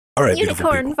All right, beautiful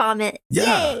Unicorn people. vomit.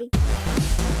 Yeah. Yay.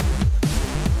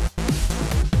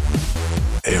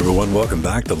 Hey everyone, welcome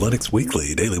back to Linux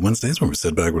Weekly, daily Wednesdays where we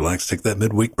sit back, relax, take that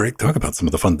midweek break, talk about some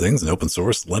of the fun things in open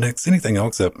source, Linux, anything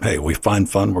else except, hey, we find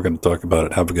fun, we're going to talk about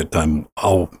it, have a good time.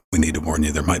 Oh, we need to warn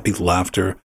you, there might be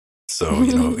laughter. So,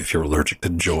 if you're allergic to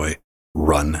joy,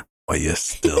 run while you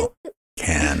still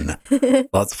can.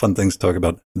 Lots of fun things to talk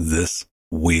about this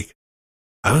week.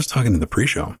 I was talking in the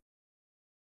pre-show.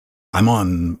 I'm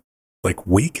on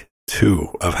week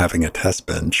 2 of having a test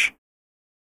bench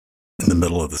in the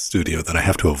middle of the studio that I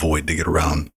have to avoid to get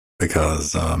around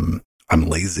because I'm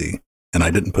lazy and I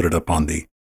didn't put it up on the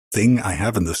thing I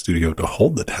have in the studio to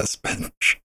hold the test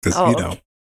bench because,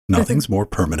 nothing's more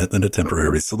permanent than a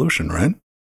temporary solution, right?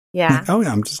 Yeah.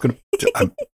 I'm just going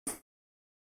to,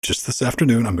 just this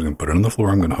afternoon, I'm going to put it on the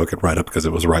floor. I'm going to hook it right up because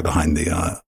it was right behind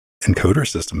the encoder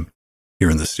system here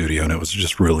in the studio and it was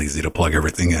just real easy to plug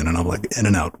everything in. And I'm in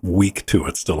and out. Week 2,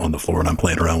 it's still on the floor and I'm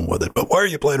playing around with it. But why are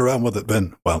you playing around with it,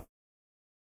 Ben? Well,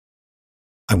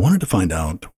 I wanted to find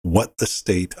out what the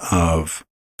state of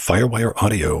FireWire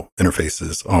audio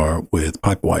interfaces are with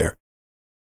Pipewire.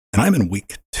 And I'm in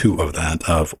week 2 of that,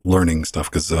 of learning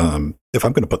stuff, because if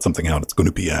I'm going to put something out, it's going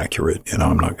to be accurate.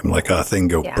 I'm not going to a thing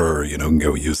go burr, and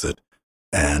go use it.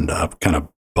 And I've kind of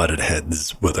butted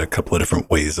heads with a couple of different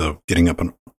ways of getting up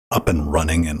and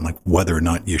running and whether or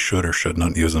not you should or should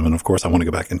not use them. And of course, I want to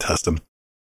go back and test them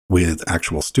with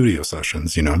actual studio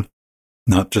sessions,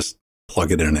 not just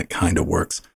plug it in and it kind of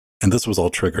works. And this was all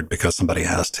triggered because somebody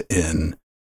asked in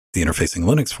the Interfacing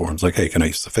Linux forums, hey, can I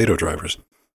use the Fado drivers?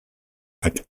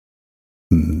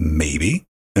 Maybe.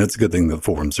 And it's a good thing the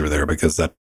forums are there because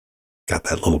that got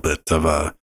that little bit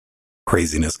of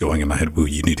craziness going in my head. Well,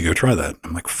 you need to go try that.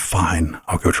 I'm fine,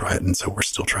 I'll go try it. And so we're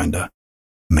still trying to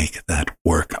make that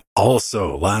work.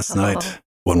 Also, last night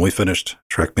when we finished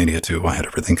Trackmania 2, I had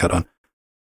everything cut on.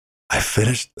 I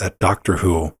finished that Doctor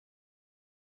Who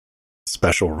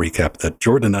special recap that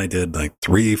Jordan and I did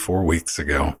 3-4 weeks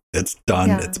ago. It's done.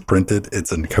 Yeah. It's printed.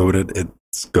 It's encoded.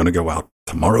 It's going to go out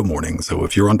tomorrow morning. So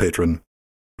if you're on Patreon and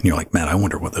you're man, I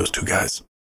wonder what those two guys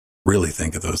really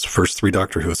think of those first 3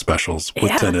 Doctor Who specials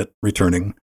with Tennant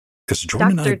returning. Because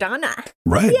Jordan Dr. Donna.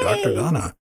 Right, Yay. Dr.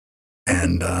 Donna.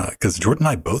 And because Jordan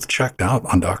and I both checked out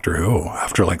on Doctor Who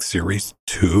after series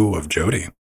 2 of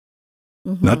Jodie.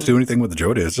 Mm-hmm. Not to do anything with the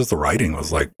Jodie, it's just the writing was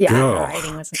the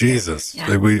writing was Jesus.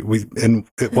 Yeah. We and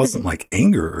it wasn't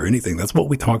anger or anything. That's what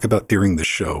we talk about during the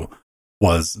show.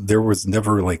 Was there was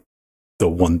never the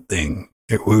one thing.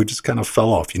 We just kind of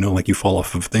fell off. You fall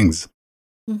off of things.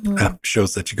 Mm-hmm.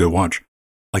 Shows that you go watch.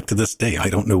 To this day, I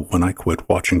don't know when I quit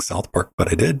watching South Park,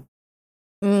 but I did.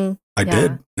 I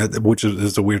did, which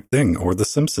is a weird thing. Or The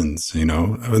Simpsons,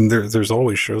 and there's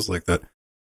always shows like that.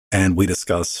 And we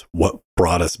discuss what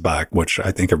brought us back, which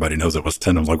I think everybody knows it was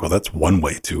 10. I'm well, that's one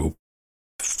way to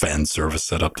fan service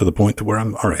set up to the point to where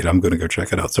I'm going to go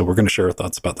check it out. So we're going to share our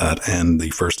thoughts about that and the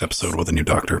first episode with a new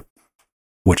Doctor,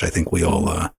 which I think we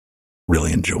all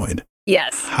really enjoyed.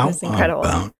 Yes, how incredible.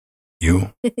 About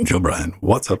you, Jill Bryan?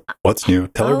 What's up? What's new?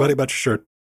 Tell everybody about your shirt.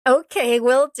 Okay,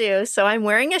 will do. So I'm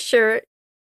wearing a shirt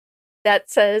that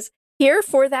says, "Here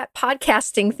for that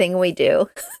podcasting thing we do."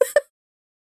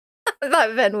 I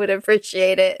thought Ben would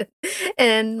appreciate it.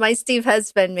 And my Steve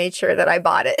husband made sure that I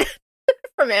bought it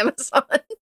from Amazon.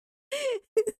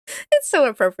 It's so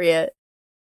appropriate.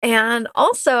 And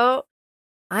also,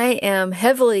 I am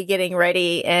heavily getting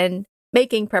ready and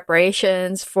making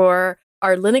preparations for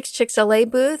our Linux Chicks LA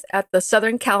booth at the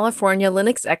Southern California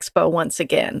Linux Expo once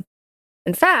again.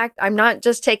 In fact, I'm not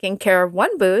just taking care of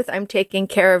one booth, I'm taking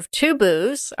care of 2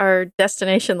 booths, our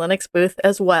Destination Linux booth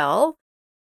as well.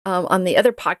 On the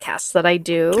other podcasts that I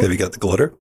do. Have you got the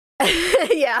glitter?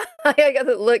 Yeah, I got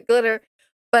the glitter.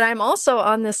 But I'm also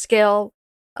on the Scale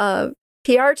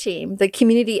PR team, the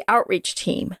community outreach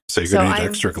team. So you're going to need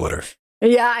extra glitter.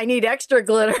 Yeah, I need extra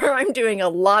glitter. I'm doing a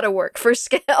lot of work for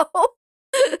Scale.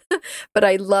 But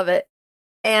I love it.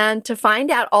 And to find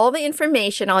out all the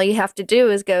information, all you have to do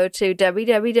is go to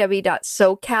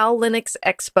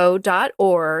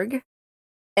www.socallinuxexpo.org.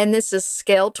 And this is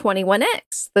Scale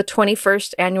 21X, the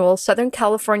 21st Annual Southern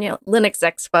California Linux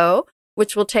Expo,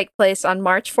 which will take place on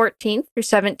March 14th through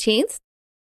 17th,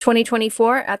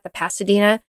 2024 at the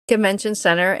Pasadena Convention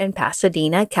Center in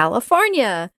Pasadena,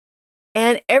 California.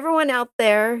 And everyone out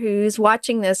there who's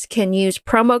watching this can use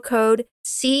promo code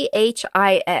CHIX,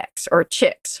 or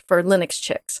CHICKS for Linux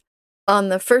Chicks, on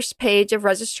the first page of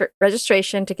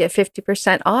registration to get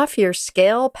 50% off your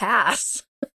Scale Pass.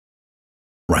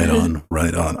 Right on,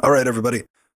 right on. All right, everybody,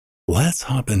 let's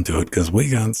hop into it because we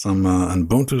got some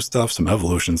Ubuntu stuff, some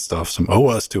Evolution stuff, some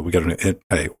OS too. We got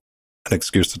hey, an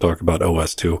excuse to talk about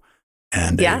OS2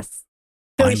 and Yes,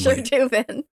 we sure do,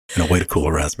 Ben. And a way to cool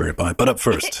a Raspberry Pi. But up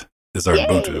first is our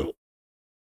Ubuntu.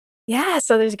 Yeah,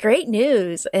 so there's great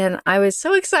news. And I was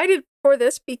so excited for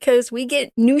this because we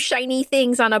get new shiny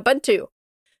things on Ubuntu.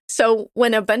 So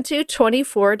when Ubuntu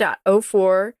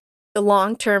 24.04, the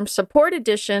long-term support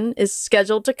edition, is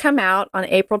scheduled to come out on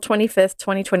April 25th,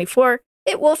 2024,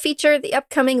 it will feature the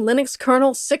upcoming Linux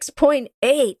kernel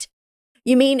 6.8.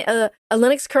 You mean a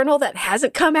Linux kernel that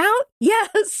hasn't come out?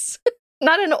 Yes.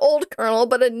 Not an old kernel,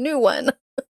 but a new one.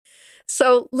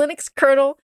 So Linux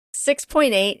kernel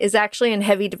 6.8 is actually in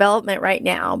heavy development right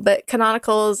now, but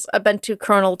Canonical's Ubuntu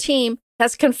kernel team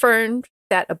has confirmed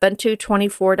that Ubuntu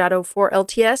 24.04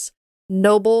 LTS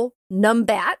Noble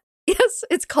Numbat, yes,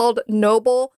 it's called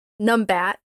Noble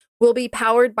Numbat, will be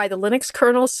powered by the Linux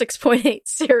kernel 6.8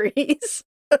 series.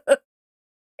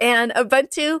 And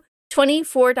Ubuntu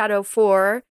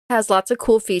 24.04 has lots of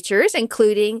cool features,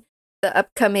 including the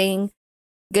upcoming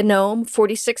GNOME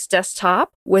 46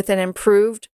 desktop with an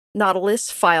improved Nautilus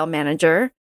file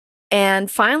manager, and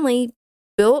finally,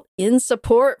 built-in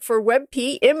support for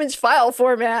WebP image file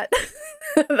format.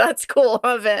 That's cool,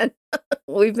 huh, Ben?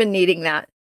 We've been needing that.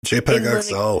 JPEG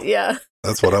XL. Yeah.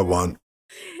 That's what I want.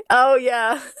 Oh,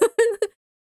 yeah.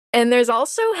 And there's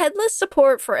also headless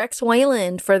support for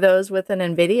X-Wayland for those with an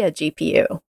NVIDIA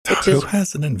GPU. Who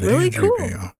has an NVIDIA really GPU?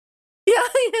 Cool. Yeah.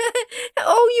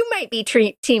 Oh, you might be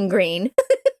Team Green.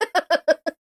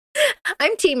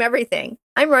 I'm team everything.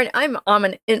 I'm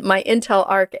on my Intel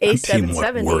Arc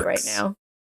A770 right now.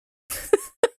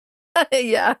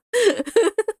 Yeah.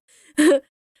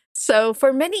 So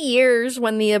for many years,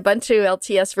 when the Ubuntu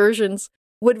LTS versions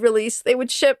would release, they would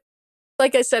ship,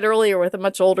 like I said earlier, with a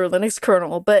much older Linux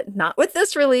kernel, but not with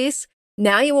this release.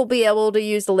 Now you will be able to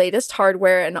use the latest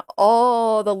hardware and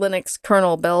all the Linux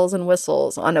kernel bells and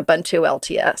whistles on Ubuntu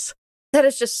LTS. That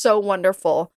is just so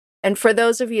wonderful. And for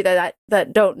those of you that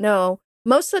don't know,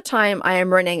 most of the time I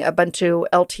am running Ubuntu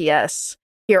LTS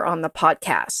here on the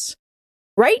podcast.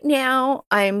 Right now,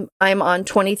 I'm on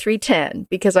 2310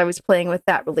 because I was playing with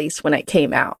that release when it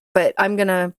came out. But I'm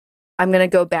gonna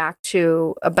go back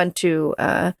to Ubuntu.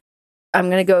 I'm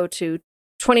gonna go to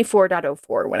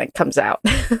 24.04 when it comes out,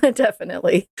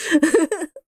 definitely.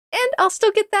 And I'll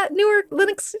still get that newer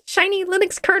shiny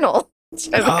Linux kernel.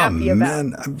 I'm happy about.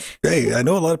 Man. Hey, I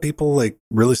know a lot of people like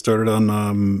really started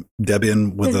on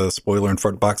Debian with a spoiler and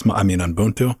front box. On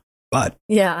Ubuntu, but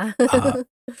yeah,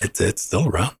 it's still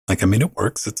around. Like, I mean, it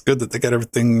works. It's good that they got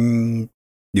everything.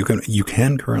 You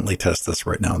can currently test this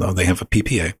right now, though. They have a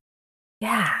PPA.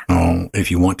 Yeah.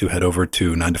 If you want to head over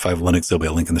to 9to5 Linux, there'll be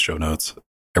a link in the show notes.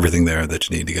 Everything there that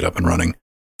you need to get up and running,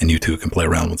 and you too can play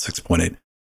around with 6.8.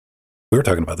 We were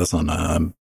talking about this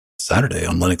on Saturday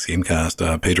on Linux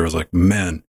Gamecast. Pedro was like,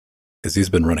 man, because he's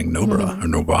been running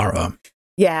Nobara.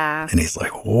 Yeah. And he's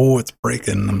like, oh, it's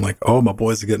breaking. I'm like, oh, my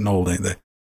boys are getting old, ain't they?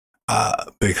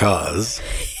 Because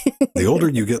the older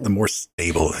you get, the more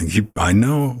stable. I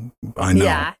know.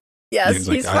 Yeah. Yes,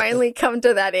 he's finally come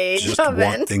to that age. Just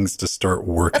want things to start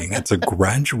working. It's a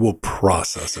gradual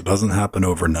process. It doesn't happen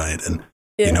overnight. And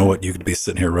you know what? You could be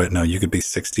sitting here right now. You could be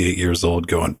 68 years old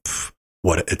going,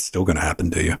 what? It's still going to happen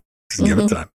to you. Just give it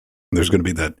time. There's going to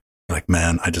be that, like,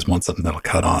 man, I just want something that'll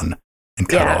cut on and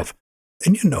cut off.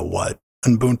 And you know what?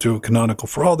 Ubuntu, Canonical,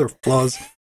 for all their flaws,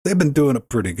 they've been doing a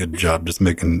pretty good job just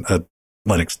making a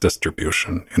Linux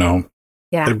distribution, you know?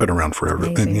 Yeah. They've been around forever.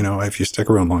 Amazing. And, you know, if you stick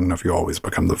around long enough, you always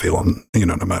become the villain, you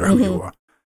know, no matter who you are.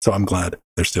 So I'm glad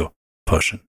they're still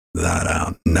pushing that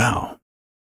out. Now,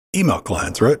 email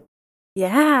clients, right?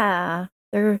 Yeah.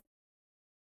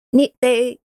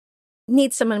 They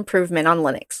need some improvement on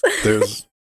Linux. There's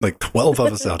like 12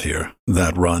 of us out here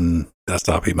that run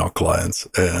desktop email clients,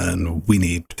 and we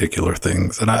need particular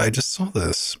things. And I just saw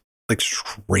this, like,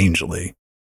 strangely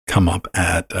come up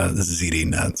at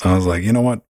ZDNet. So I was like, you know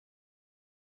what?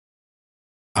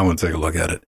 I want to take a look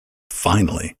at it.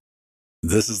 Finally,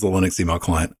 this is the Linux email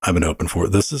client I've been open for.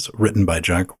 This is written by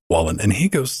Jack Wallen, and he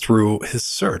goes through his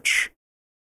search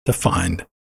to find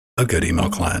a good email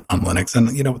client on Linux.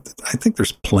 And, you know, I think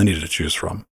there's plenty to choose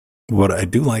from. What I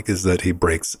do like is that he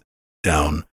breaks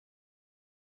down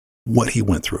what he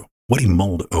went through, what he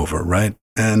mulled over, right?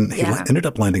 And he ended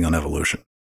up landing on Evolution.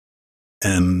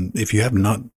 And if you have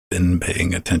not been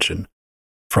paying attention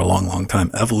for a long, long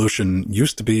time, Evolution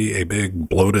used to be a big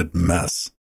bloated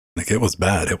mess. Like, it was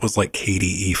bad. It was like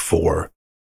KDE 4.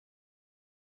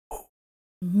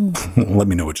 Let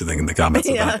me know what you think in the comments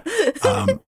of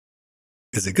that.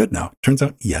 Is it good now? Turns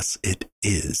out, yes, it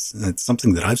is. And it's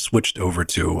something that I've switched over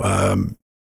to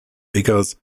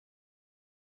because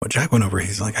But Jack went over,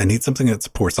 he's like, I need something that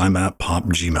supports IMAP, POP,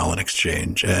 Gmail, and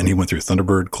Exchange. And he went through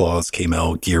Thunderbird, Claws,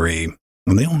 Kmail, Geary,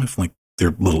 and they all have like their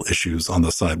little issues on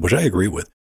the side, which I agree with.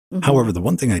 Mm-hmm. However, the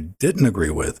one thing I didn't agree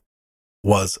with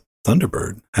was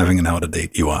Thunderbird having an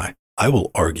out-of-date UI. I will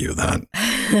argue that.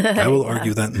 I will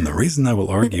argue that. And the reason I will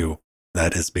argue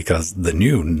that is because the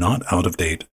new, not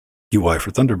out-of-date UI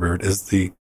for Thunderbird is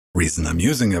the reason I'm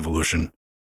using Evolution.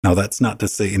 Now, that's not to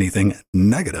say anything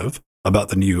negative about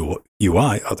the new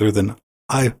UI other than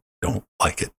I don't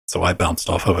like it. So I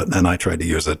bounced off of it and I tried to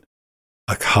use it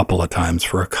a couple of times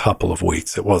for a couple of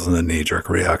weeks. It wasn't a knee-jerk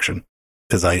reaction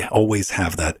because I always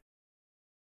have that.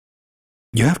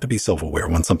 You have to be self-aware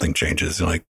when something changes,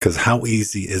 like, because how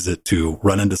easy is it to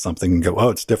run into something and go, oh,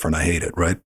 it's different, I hate it,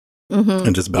 right? Mm-hmm.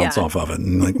 And just bounce off of it.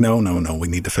 And like, no, we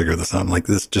need to figure this out. Like,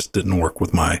 this just didn't work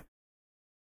with my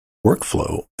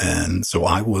workflow. And so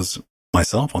I was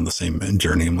myself on the same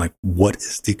journey. I'm like, what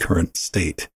is the current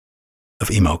state of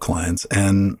email clients?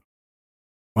 And,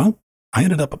 well, I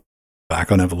ended up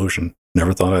back on Evolution.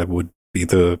 Never thought I would be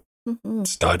the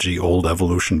stodgy old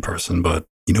Evolution person, but,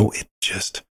 it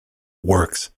just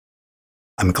works.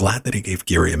 I'm glad that he gave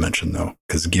Geary a mention, though,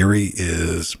 because Geary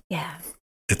is,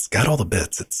 it's got all the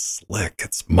bits. It's slick.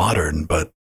 It's modern,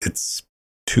 but it's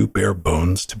too bare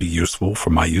bones to be useful for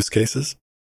my use cases.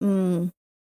 I'm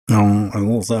a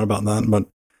little sad about that, but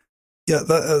yeah,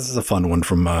 this is a fun one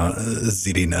from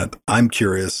ZDNet. I'm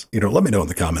curious, let me know in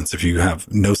the comments if you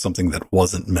know something that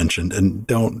wasn't mentioned, and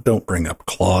don't bring up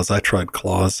Claws. I tried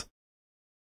Claws.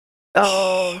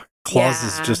 Oh, Claws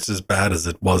is just as bad as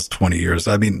it was 20 years.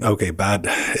 I mean, okay, bad.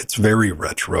 It's very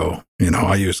retro.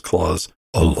 I used Claws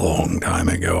a long time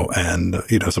ago, and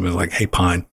somebody's like, hey,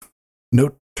 Pine,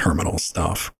 no terminal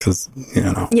stuff, because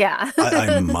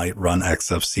I might run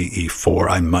XFCE4,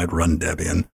 I might run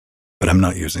Debian, but I'm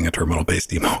not using a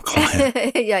terminal-based email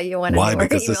client. You want to why?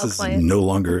 Because this is no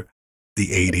longer the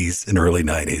 80s and early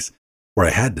 90s where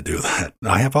I had to do that.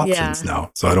 I have options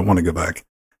now, so I don't want to go back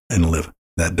and live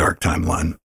that dark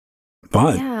timeline.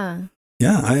 But I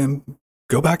am.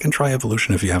 Go back and try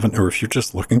Evolution if you haven't, or if you're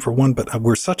just looking for one. But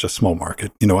we're such a small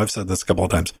market. I've said this a couple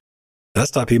of times.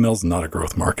 Desktop email is not a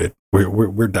growth market.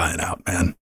 We're dying out,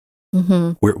 man.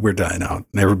 Mm-hmm. We're dying out.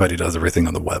 Everybody does everything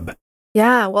on the web.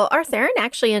 Yeah, well, Arthur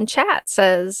actually in chat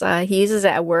says he uses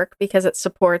it at work because it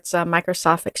supports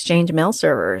Microsoft Exchange mail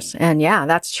servers. And yeah,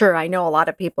 that's true. I know a lot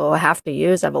of people have to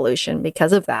use Evolution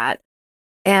because of that.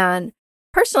 And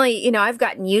personally, I've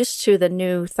gotten used to the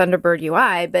new Thunderbird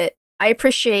UI, but I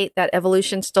appreciate that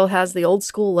Evolution still has the old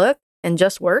school look and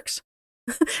just works.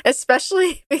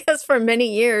 Especially because for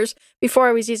many years before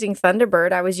I was using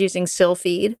Thunderbird, I was using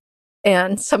Sylpheed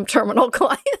and some terminal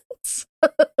clients.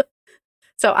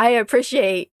 So I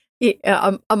appreciate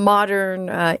a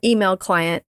modern email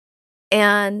client.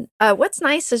 And what's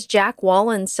nice is Jack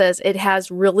Wallen says it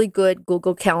has really good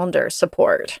Google Calendar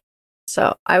support.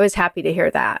 So I was happy to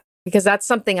hear that because that's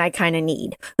something I kind of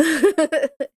need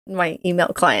in my email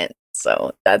client.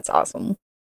 So that's awesome.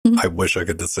 I wish I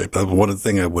could disable that. One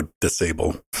thing I would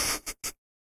disable.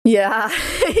 Yeah.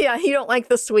 You don't like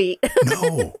the suite.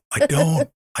 No, I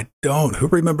don't. Who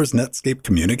remembers Netscape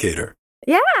Communicator?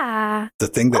 Yeah. The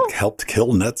thing that helped kill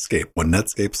Netscape when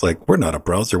Netscape's like, we're not a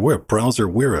browser, we're a browser,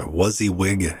 we're a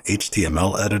WYSIWYG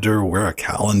HTML editor, we're a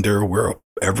calendar, we're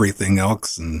everything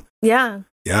else. And yeah,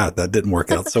 that didn't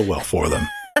work out so well for them.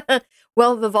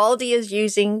 Well, Vivaldi is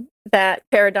using that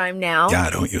paradigm now. Yeah, I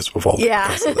don't use Vivaldi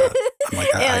because of that. I'm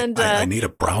like, I need a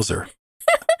browser.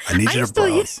 I need you to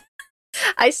browse.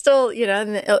 I still,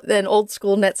 then old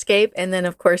school Netscape, and then,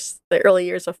 of course, the early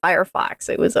years of Firefox.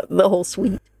 It was the whole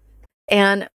suite.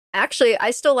 And actually,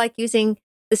 I still like using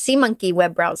the SeaMonkey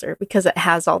web browser because it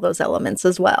has all those elements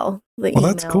as well. Well,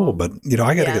 that's cool, but,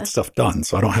 I got to get stuff done,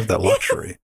 so I don't have that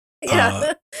luxury.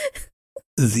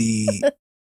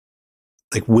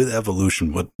 Like with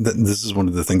Evolution, this is one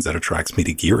of the things that attracts me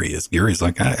to Geary is Geary's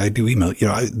like, I do email,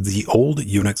 the old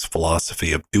Unix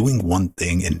philosophy of doing one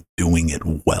thing and doing it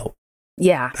well.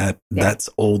 Yeah. That's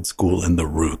old school in the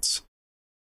roots.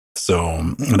 So,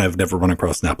 and I've never run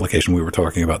across an application. We were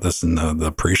talking about this in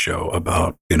the pre-show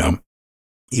about,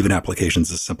 even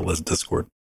applications as simple as Discord.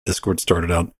 Discord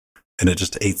started out and it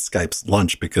just ate Skype's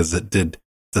lunch because it did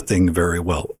the thing very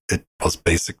well. It was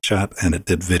basic chat and it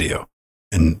did video.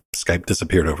 And Skype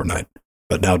disappeared overnight.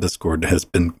 But now Discord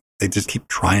they just keep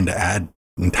trying to add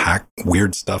and tack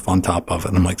weird stuff on top of it.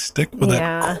 And I'm like, stick with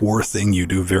that core thing you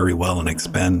do very well and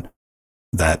expand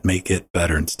that, make it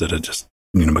better instead of just,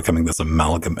 becoming this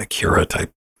amalgam Akira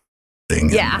type thing.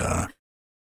 Yeah. And,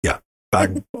 back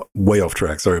way off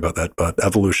track. Sorry about that. But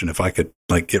Evolution, if I could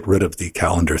get rid of the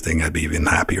calendar thing, I'd be even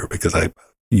happier because I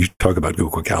you talk about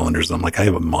Google Calendars. I'm like, I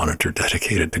have a monitor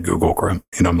dedicated to Google Chrome.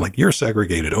 And I'm like, you're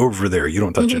segregated over there. You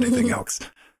don't touch anything else.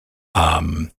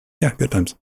 Yeah, good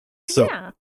times. So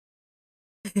Yeah.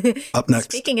 up next.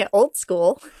 Speaking of old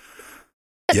school.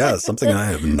 Yeah, something I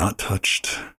have not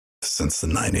touched since the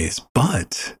 90s,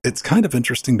 but it's kind of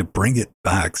interesting to bring it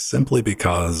back simply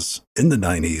because in the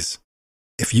 90s,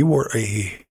 if you were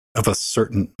of a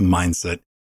certain mindset,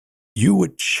 you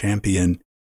would champion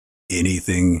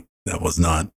anything that was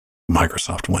not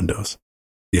Microsoft Windows,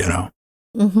 BOS,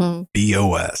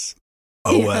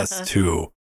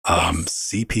 OS2,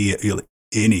 CP,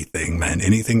 anything, man,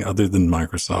 anything other than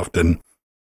Microsoft. And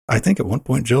I think at one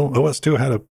point, Jill, OS2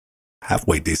 had a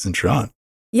halfway decent shot.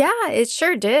 Yeah, it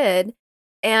sure did.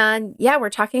 And yeah, we're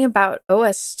talking about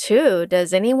OS2.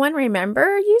 Does anyone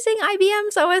remember using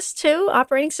IBM's OS2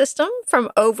 operating system from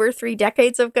over 3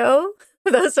 decades ago?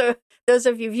 Those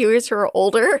of you viewers who are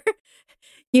older,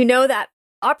 you know that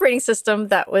operating system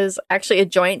that was actually a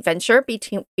joint venture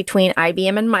between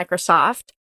IBM and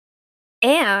Microsoft.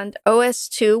 And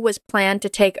OS2 was planned to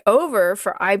take over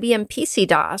for IBM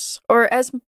PC-DOS, or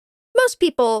as most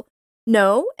people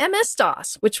know,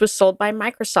 MS-DOS, which was sold by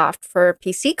Microsoft for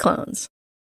PC clones.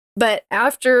 But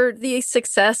after the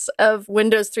success of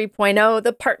Windows 3.0,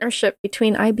 the partnership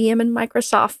between IBM and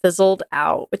Microsoft fizzled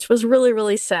out, which was really,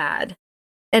 really sad.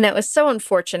 And it was so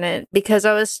unfortunate because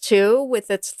OS2,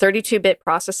 with its 32-bit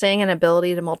processing and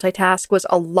ability to multitask, was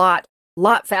a lot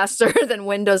faster than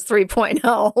Windows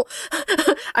 3.0.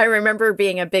 I remember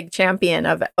being a big champion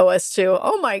of OS2.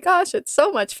 Oh my gosh, it's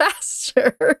so much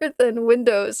faster than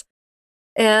Windows.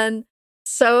 And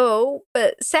so,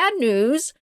 but sad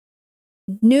news,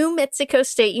 New Mexico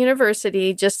State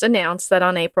University just announced that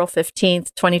on April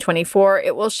 15th, 2024,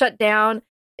 it will shut down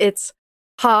its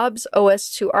Hobbs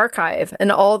OS2 archive and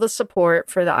all the support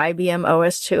for the IBM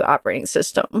OS2 operating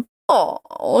system.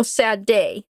 Oh, sad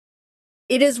day.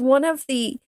 It is one of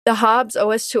the Hobbs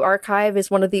OS2 archive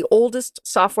is one of the oldest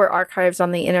software archives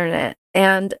on the internet.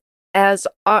 And as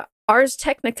Ars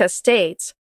Technica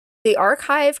states, the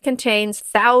archive contains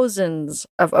thousands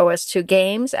of OS2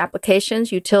 games,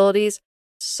 applications, utilities,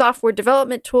 software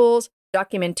development tools,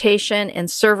 documentation, and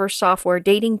server software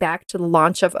dating back to the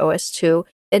launch of OS2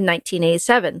 in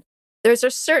 1987. There's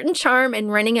a certain charm in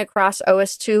running across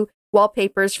OS2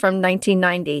 wallpapers from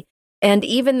 1990, and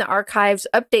even the archive's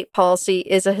update policy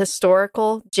is a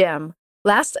historical gem.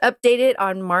 Last updated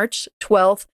on March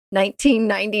 12th,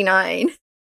 1999.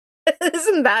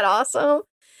 Isn't that awesome?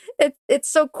 It's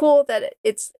so cool that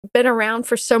it's been around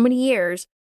for so many years.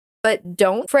 But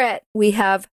don't fret, we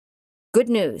have good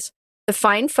news. The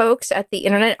fine folks at the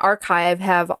Internet Archive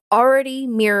have already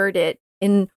mirrored it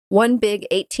in one big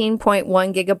 18.1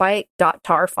 gigabyte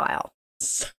 .tar file.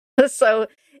 So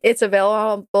it's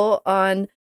available on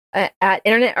at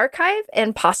Internet Archive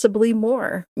and possibly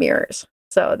more mirrors.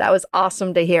 So that was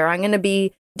awesome to hear. I'm going to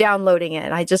be downloading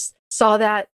it. I just saw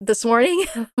that this morning.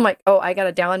 I'm like, oh, I got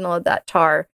to download that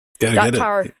tar.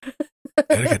 Gotta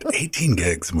get 18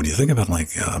 gigs. When you think about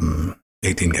 18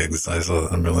 gigs, I saw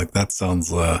that and be like, that sounds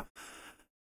that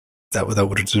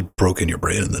would have just broken your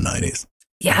brain in the 90s.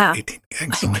 Yeah. 18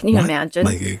 gigs. Can you imagine?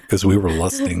 Because we were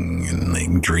lusting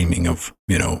and dreaming of,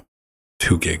 2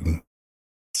 gig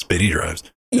spitty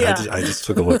drives. Yeah. I just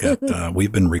took a look at,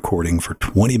 we've been recording for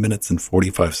 20 minutes and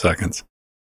 45 seconds.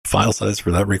 File size for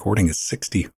that recording is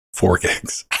 64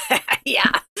 gigs.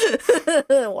 Yeah.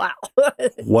 Wow.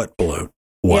 What bloat.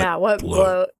 What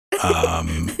bloat.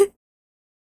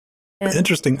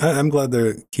 Interesting. I'm glad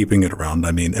they're keeping it around.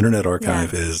 I mean, Internet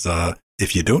Archive is,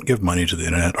 if you don't give money to the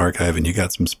Internet Archive and you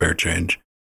got some spare change,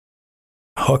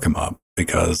 hook them up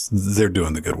because they're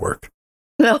doing the good work.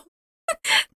 No.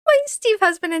 Steve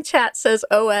Husband in chat says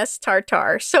OS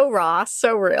tartar. So raw,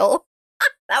 so real.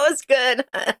 That was good,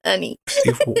 honey.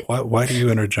 Steve, why do you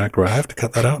interject? I have to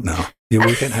cut that out now. Yeah,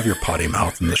 we can't have your potty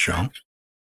mouth in the show.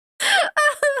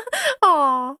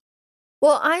 Aw.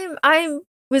 Well, I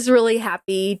was really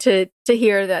happy to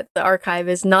hear that the archive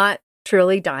is not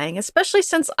truly dying, especially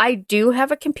since I do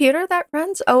have a computer that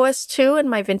runs OS2 in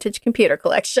my vintage computer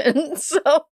collection. So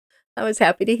I was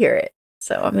happy to hear it.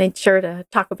 So I made sure to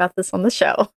talk about this on the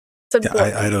show.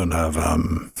 I don't have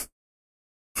none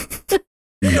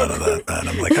of that, man.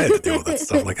 I'm like, I had to deal with that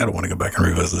stuff. Like, I don't want to go back and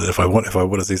revisit it. If I want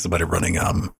to see somebody running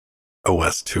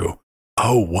OS2.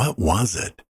 Oh, what was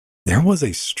it? There was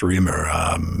a streamer,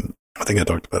 I think I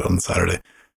talked about it on Saturday,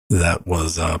 that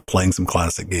was playing some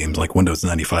classic games like Windows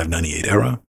 95, 98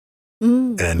 era.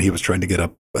 And he was trying to get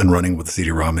up and running with the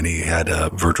CD-ROM, and he had a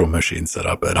virtual machine set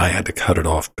up, and I had to cut it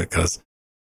off because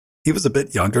he was a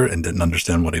bit younger and didn't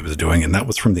understand what he was doing. And that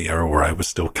was from the era where I was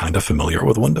still kind of familiar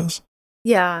with Windows.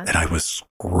 Yeah. And I was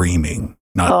screaming,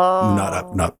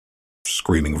 not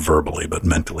screaming verbally, but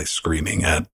mentally screaming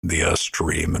at the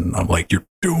stream. And I'm like, "You're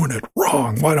doing it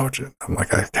wrong. Why don't you?" I'm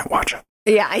like, "I can't watch it.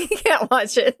 Yeah, you can't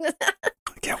watch it. I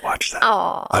can't watch that."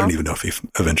 Aw. I don't even know if he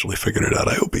eventually figured it out.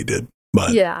 I hope he did.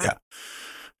 But Yeah.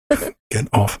 Get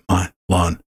off my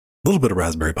lawn. A little bit of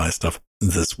Raspberry Pi stuff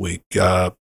this week.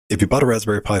 If you bought a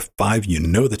Raspberry Pi 5, you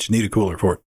know that you need a cooler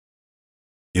for it.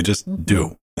 You just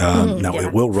do. Now, yeah.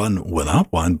 it will run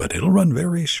without one, but it'll run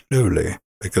very slowly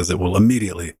because it will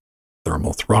immediately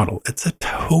thermal throttle. It's a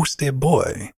toasty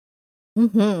boy.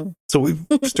 Mm-hmm. So we've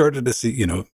started to see,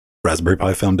 Raspberry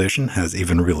Pi Foundation has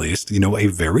even released, a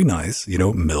very nice,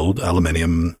 milled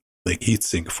aluminum like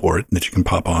heatsink for it that you can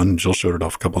pop on. Jill showed it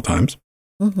off a couple of times.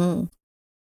 Mm-hmm.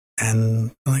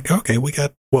 And I'm like, okay, we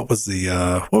got, what was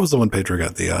the one Pedro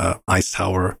got? The ice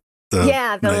tower. The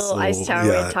nice little ice tower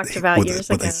we talked about years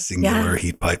ago. With a singular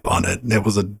heat pipe on it. And it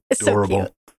was adorable.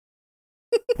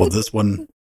 So well, this one,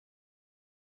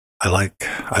 I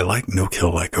like no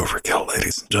kill like overkill,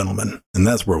 ladies and gentlemen. And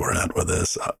that's where we're at with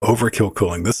this. Overkill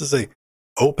cooling. This is a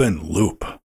open loop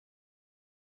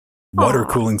water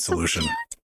cooling solution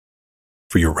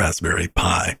for your Raspberry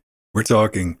Pi. We're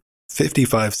talking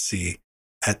 55C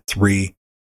at 3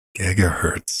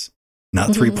 gigahertz, not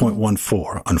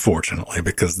 3.14, unfortunately,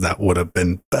 because that would have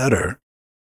been better.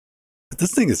 But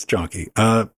this thing is chunky.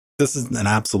 This is an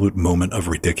absolute moment of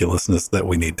ridiculousness that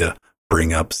we need to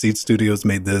bring up. Seed Studios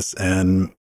made this,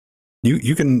 and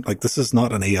you can, like, this is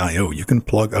not an AIO. You can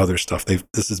plug other stuff.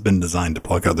 This has been designed to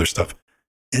plug other stuff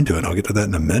into it. I'll get to that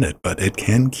in a minute, but it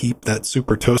can keep that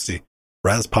super toasty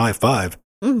Raspberry Pi 5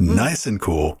 nice and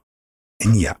cool.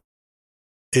 And yeah,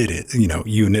 it is,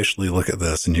 you initially look at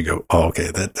this and you go, oh,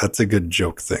 okay, that's a good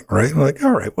joke thing, right? Like,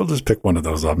 all right, we'll just pick one of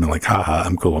those up and be like, haha,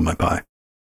 I'm cool on my Pi.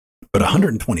 But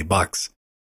 $120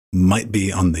 might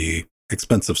be on the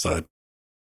expensive side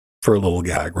for a little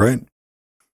gag, right?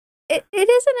 It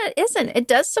isn't. It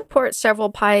does support several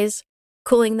Pis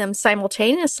cooling them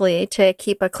simultaneously to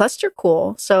keep a cluster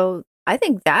cool. So I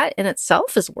think that in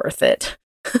itself is worth it.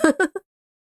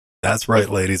 That's right,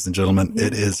 ladies and gentlemen.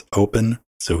 It is open,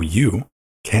 so you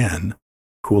can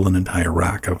cool an entire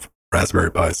rack of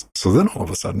Raspberry Pis. So then all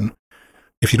of a sudden,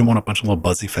 if you don't want a bunch of little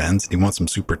buzzy fans and you want some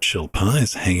super chill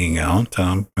Pis hanging out,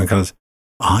 because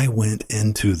I went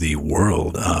into the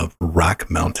world of rack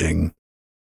mounting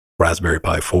Raspberry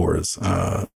Pi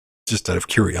 4s, just out of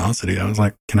curiosity. I was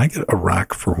like, can I get a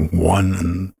rack for one?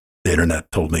 And the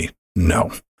internet told me,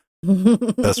 no.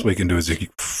 Best we can do is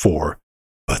 4.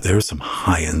 But there's some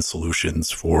high-end solutions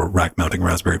for rack mounting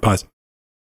Raspberry Pis.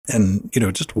 And,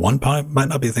 just one Pi might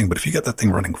not be a thing, but if you get that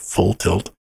thing running full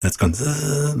tilt, and it's going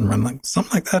and run like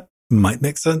something like that might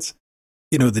make sense.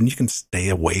 Then you can stay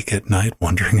awake at night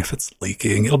wondering if it's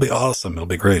leaking. It'll be awesome. It'll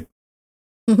be great.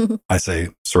 I say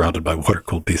surrounded by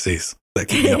water-cooled PCs that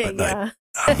keep me up at night.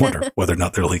 I wonder whether or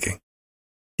not they're leaking.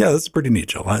 Yeah, that's pretty neat,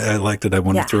 Jill. I liked it. I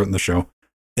wanted to throw it in the show.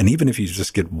 And even if you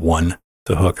just get one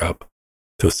to hook up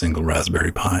to a single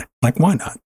Raspberry Pi, like, why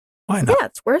not? Why not? Yeah,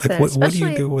 it's worth it. What do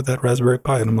you do with that Raspberry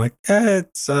Pi? And I'm like,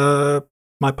 it's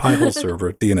my Pi-hole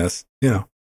server, DNS, Yeah,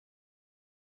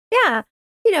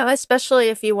 especially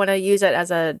if you want to use it as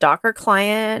a Docker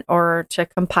client or to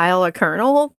compile a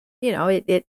kernel,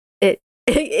 it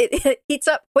heats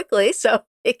up quickly, so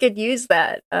it could use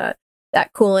that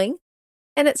cooling,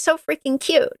 and it's so freaking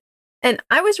cute. And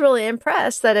I was really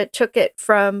impressed that it took it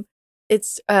from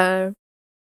the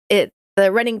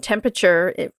running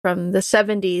temperature from the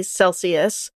 70s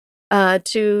Celsius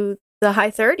to the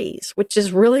high 30s, which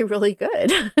is really, really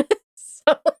good. So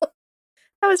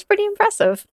that was pretty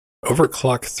impressive.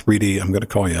 Overclock 3D, I'm going to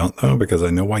call you out, though, because I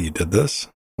know why you did this.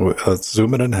 Let's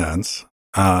zoom and enhance.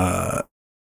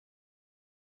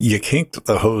 You kinked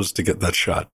the hose to get that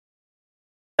shot.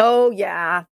 Oh,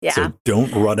 yeah. Yeah. So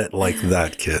don't run it like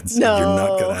that, kids. No. You're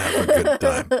not going to have a good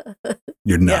time.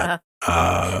 You're not.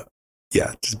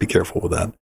 Yeah, just be careful with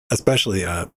that. Especially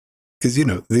because,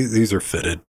 these are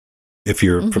fitted. If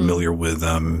you're familiar with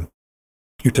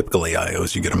your typical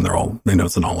AIOs, you get them, they're all,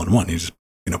 it's an all-in-one. You just,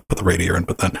 put the radiator and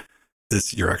put that.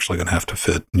 This, you're actually going to have to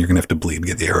fit, and you're going to have to bleed,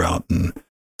 get the air out. And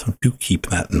so do keep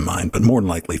that in mind. But more than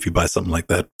likely, if you buy something like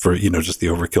that for, just the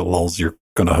overkill lulls, you're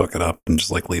going to hook it up and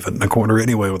just leave it in a corner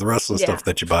anyway with the rest of the stuff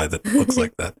that you buy that looks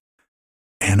like that.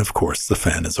 And of course, the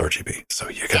fan is RGB. So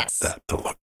you got that to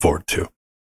look forward to.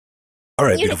 All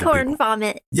right, unicorn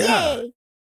vomit. Yeah. Yay.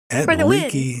 And for the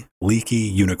leaky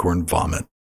unicorn vomit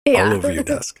all over your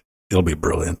desk. It'll be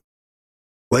brilliant.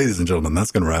 Ladies and gentlemen,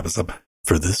 that's going to wrap us up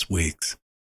for this week's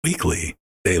weekly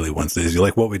Daily Wednesdays. You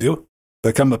like what we do?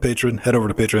 Become a patron. Head over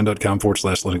to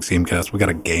patreon.com/LinuxGamecast. We got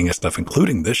a gang of stuff,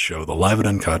 including this show, the live and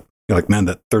uncut. You're like, man,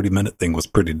 that 30-minute thing was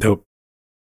pretty dope.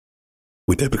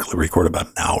 We typically record about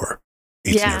an hour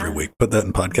each and every week. Put that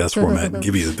in podcast format and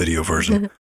give you the video version.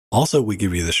 Also, we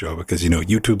give you the show because,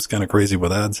 YouTube's kind of crazy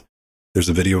with ads. There's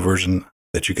a video version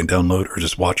that you can download or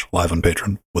just watch live on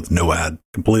Patreon with no ad,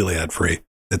 completely ad-free.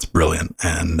 It's brilliant.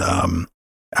 And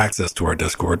access to our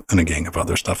Discord and a gang of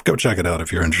other stuff. Go check it out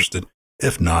if you're interested.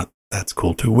 If not, that's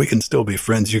cool too. We can still be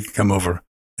friends. You can come over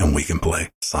and we can play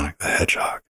Sonic the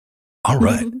Hedgehog. All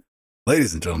right.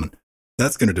 Ladies and gentlemen,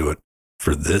 that's going to do it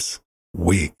for this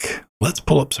week. Let's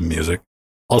pull up some music.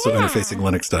 Also,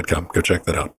 interfacinglinux.com. Go check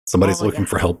that out. Somebody's looking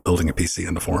for help building a PC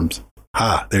in the forums.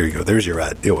 There you go. There's your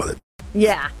ad. Deal with it.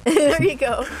 Yeah, there you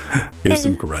go. Here's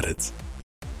some credits.